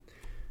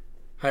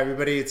Hi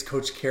everybody, it's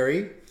Coach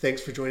Carey.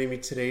 Thanks for joining me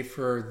today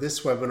for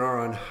this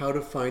webinar on how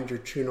to find your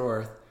true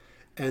north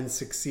and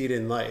succeed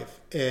in life.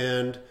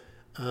 And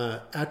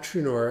at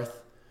True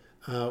North,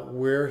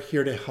 we're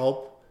here to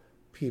help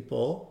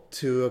people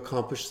to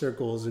accomplish their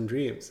goals and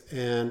dreams.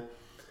 And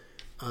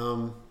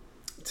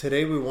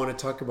today we want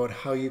to talk about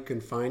how you can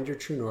find your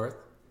true north,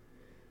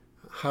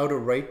 how to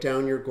write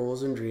down your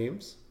goals and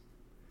dreams,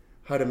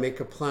 how to make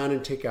a plan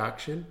and take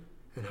action,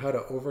 and how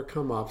to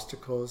overcome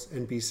obstacles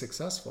and be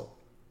successful.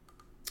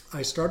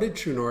 I started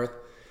True North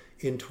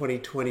in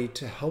 2020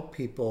 to help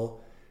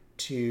people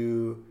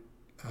to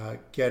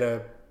get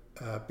a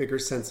bigger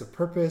sense of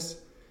purpose,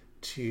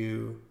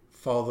 to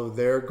follow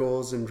their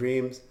goals and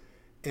dreams,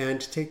 and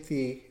to take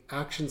the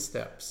action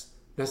steps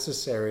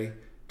necessary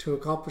to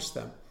accomplish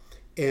them.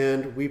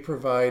 And we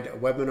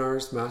provide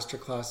webinars,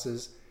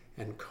 masterclasses,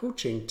 and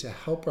coaching to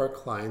help our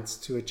clients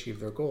to achieve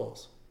their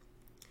goals.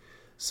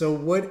 So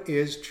what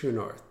is True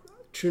North?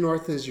 True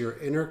North is your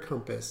inner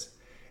compass.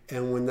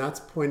 And when that's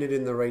pointed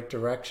in the right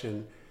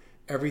direction,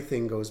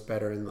 everything goes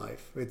better in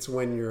life. It's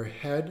when your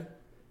head,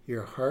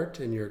 your heart,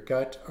 and your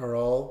gut are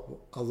all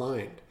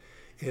aligned.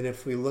 And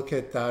if we look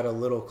at that a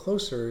little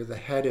closer, the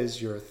head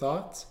is your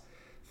thoughts,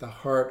 the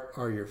heart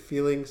are your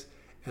feelings,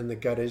 and the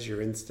gut is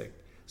your instinct.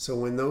 So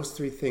when those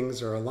three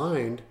things are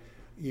aligned,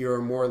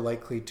 you're more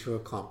likely to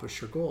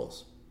accomplish your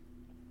goals.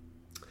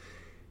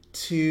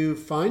 To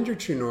find your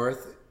true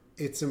north,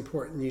 it's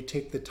important you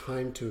take the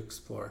time to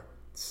explore.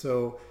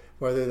 So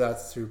whether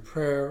that's through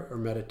prayer or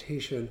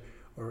meditation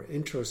or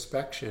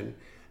introspection,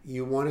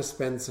 you want to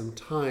spend some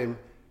time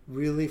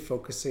really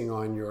focusing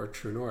on your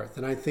true north.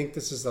 And I think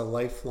this is a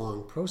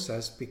lifelong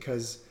process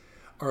because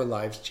our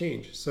lives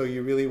change. So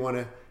you really want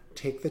to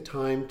take the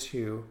time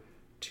to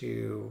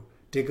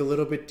dig a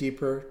little bit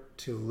deeper,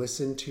 to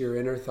listen to your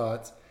inner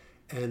thoughts,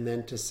 and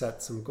then to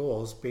set some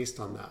goals based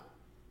on that.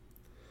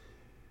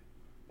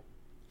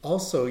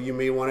 Also, you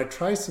may want to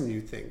try some new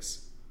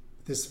things.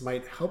 This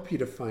might help you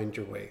to find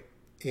your way.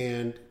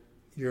 And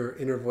your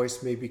inner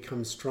voice may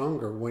become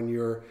stronger when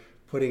you're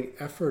putting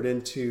effort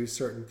into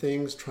certain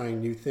things,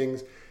 trying new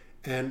things,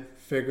 and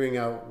figuring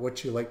out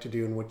what you like to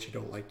do and what you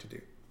don't like to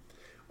do.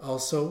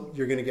 Also,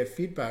 you're going to get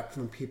feedback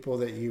from people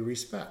that you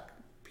respect,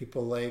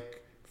 people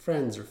like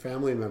friends or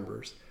family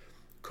members,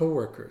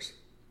 coworkers.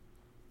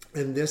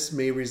 And this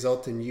may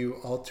result in you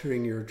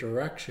altering your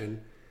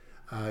direction,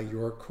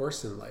 your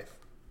course in life.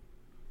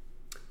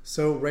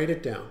 So write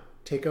it down.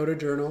 Take out a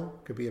journal,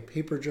 could be a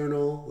paper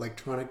journal,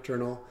 electronic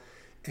journal,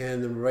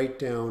 and then write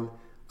down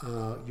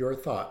your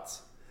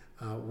thoughts.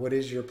 What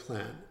is your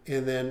plan?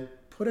 And then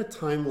put a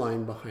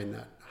timeline behind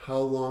that. How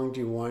long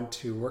do you want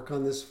to work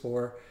on this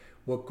for?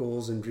 What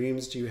goals and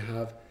dreams do you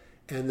have?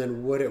 And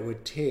then what it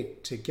would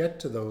take to get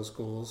to those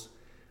goals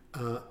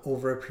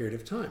over a period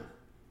of time.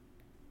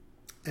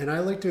 And I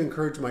like to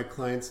encourage my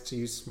clients to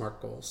use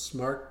SMART goals.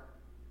 SMART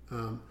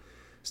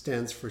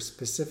stands for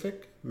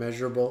specific,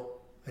 measurable,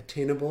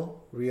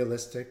 attainable,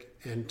 realistic,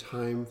 and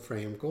time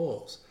frame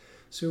goals.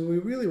 So we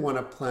really want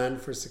to plan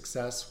for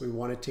success. We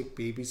want to take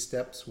baby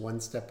steps, one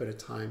step at a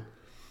time.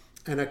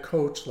 And a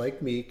coach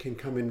like me can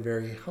come in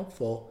very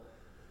helpful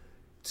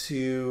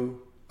to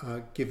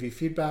give you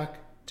feedback,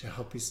 to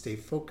help you stay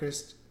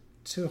focused,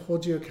 to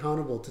hold you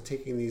accountable to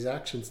taking these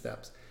action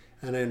steps.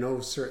 And I know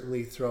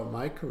certainly throughout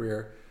my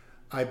career,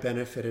 I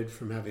benefited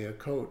from having a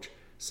coach,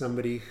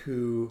 somebody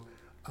who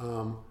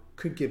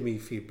could give me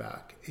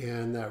feedback,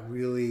 and that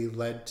really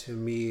led to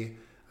me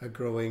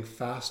growing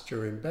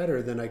faster and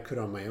better than I could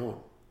on my own.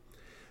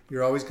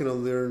 You're always going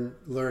to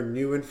learn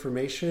new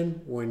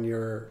information when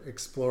you're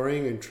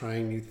exploring and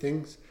trying new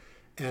things,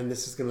 and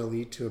this is going to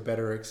lead to a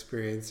better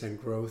experience and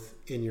growth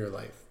in your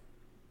life.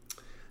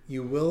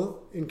 You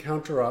will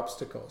encounter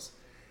obstacles,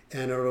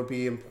 and it'll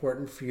be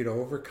important for you to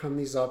overcome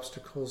these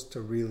obstacles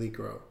to really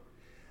grow.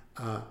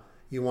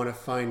 You want to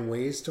find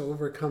ways to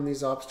overcome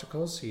these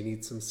obstacles. So you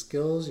need some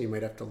skills. You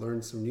might have to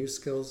learn some new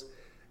skills.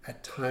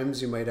 At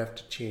times you might have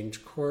to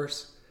change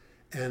course.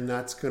 And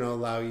that's going to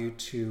allow you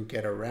to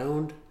get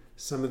around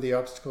some of the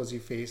obstacles you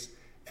face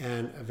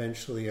and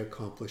eventually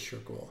accomplish your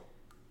goal.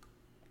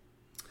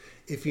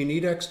 If you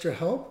need extra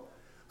help,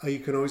 you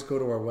can always go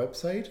to our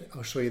website.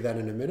 I'll show you that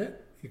in a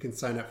minute. You can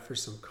sign up for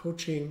some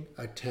coaching,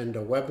 attend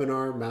a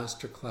webinar,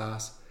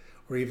 masterclass,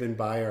 or even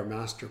buy our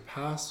master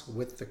pass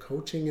with the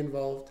coaching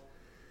involved.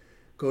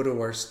 Go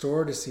to our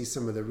store to see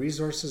some of the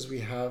resources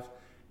we have,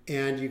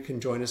 and you can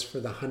join us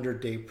for the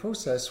 100-day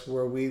process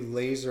where we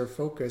laser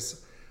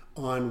focus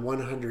on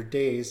 100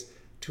 days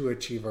to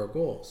achieve our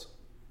goals.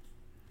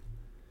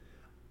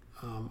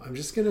 I'm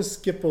just going to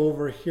skip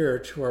over here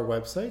to our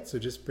website, so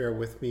just bear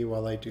with me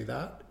while I do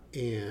that.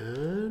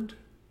 And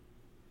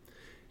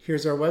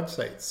here's our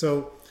website.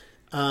 So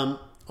on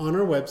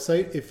our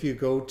website, if you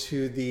go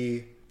to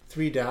the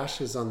 3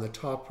 dashes on the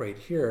top right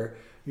here,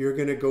 you're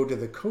going to go to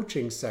the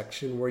coaching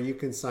section where you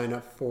can sign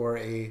up for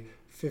a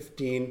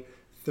 15,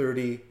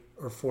 30,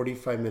 or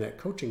 45-minute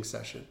coaching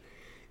session.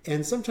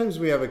 And sometimes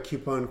we have a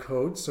coupon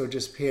code, so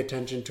just pay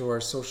attention to our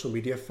social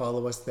media,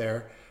 follow us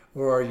there,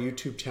 or our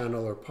YouTube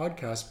channel or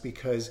podcast,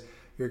 because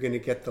you're going to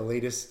get the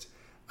latest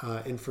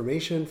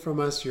information from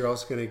us. You're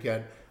also going to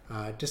get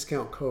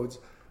discount codes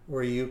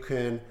where you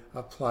can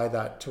apply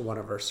that to one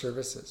of our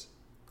services.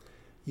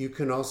 You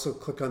can also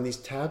click on these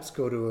tabs,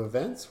 go to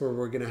events, where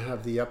we're going to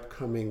have the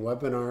upcoming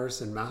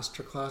webinars and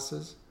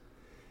masterclasses.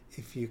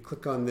 If you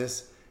click on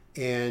this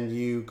and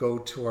you go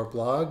to our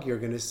blog, you're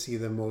going to see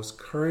the most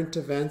current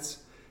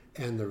events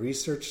and the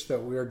research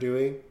that we are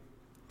doing.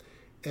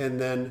 And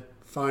then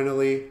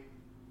finally,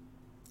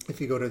 if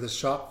you go to the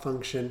shop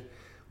function,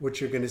 what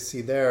you're going to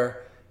see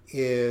there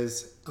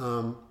is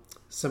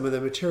some of the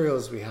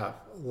materials we have,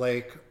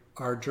 like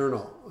our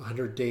journal,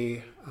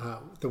 the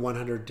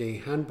 100-day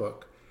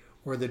handbook,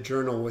 or the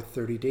journal with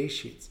 30-day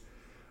sheets,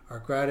 our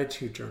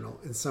gratitude journal,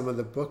 and some of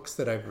the books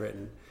that I've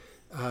written.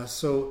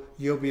 So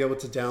you'll be able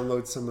to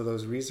download some of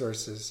those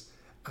resources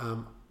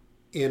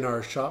in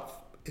our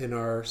shop, in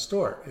our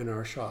store, in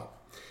our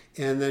shop.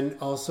 And then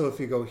also, if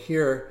you go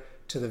here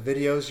to the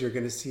videos, you're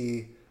going to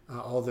see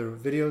all the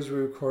videos we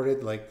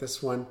recorded, like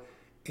this one,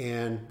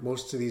 and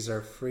most of these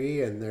are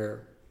free, and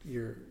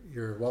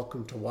you're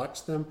welcome to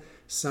watch them.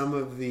 Some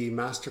of the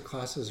master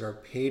classes are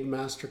paid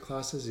master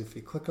classes. If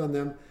you click on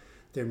them,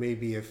 there may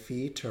be a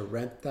fee to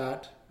rent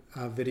that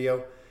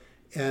video,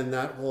 and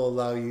that will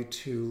allow you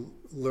to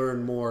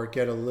learn more,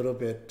 get a little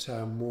bit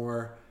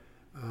more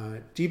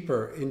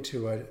deeper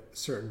into a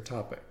certain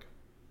topic.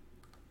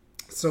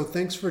 So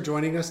thanks for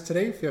joining us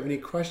today. If you have any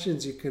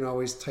questions, you can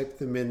always type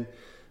them in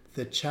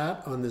the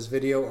chat on this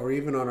video, or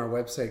even on our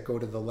website, go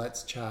to the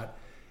Let's Chat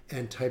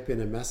and type in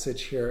a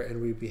message here,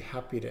 and we'd be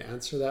happy to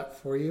answer that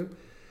for you.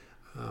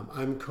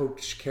 I'm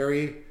Coach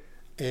Carey,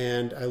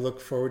 and I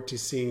look forward to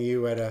seeing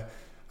you at a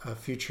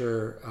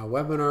future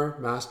webinar,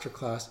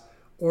 masterclass,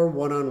 or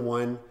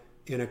one-on-one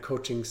in a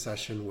coaching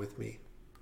session with me.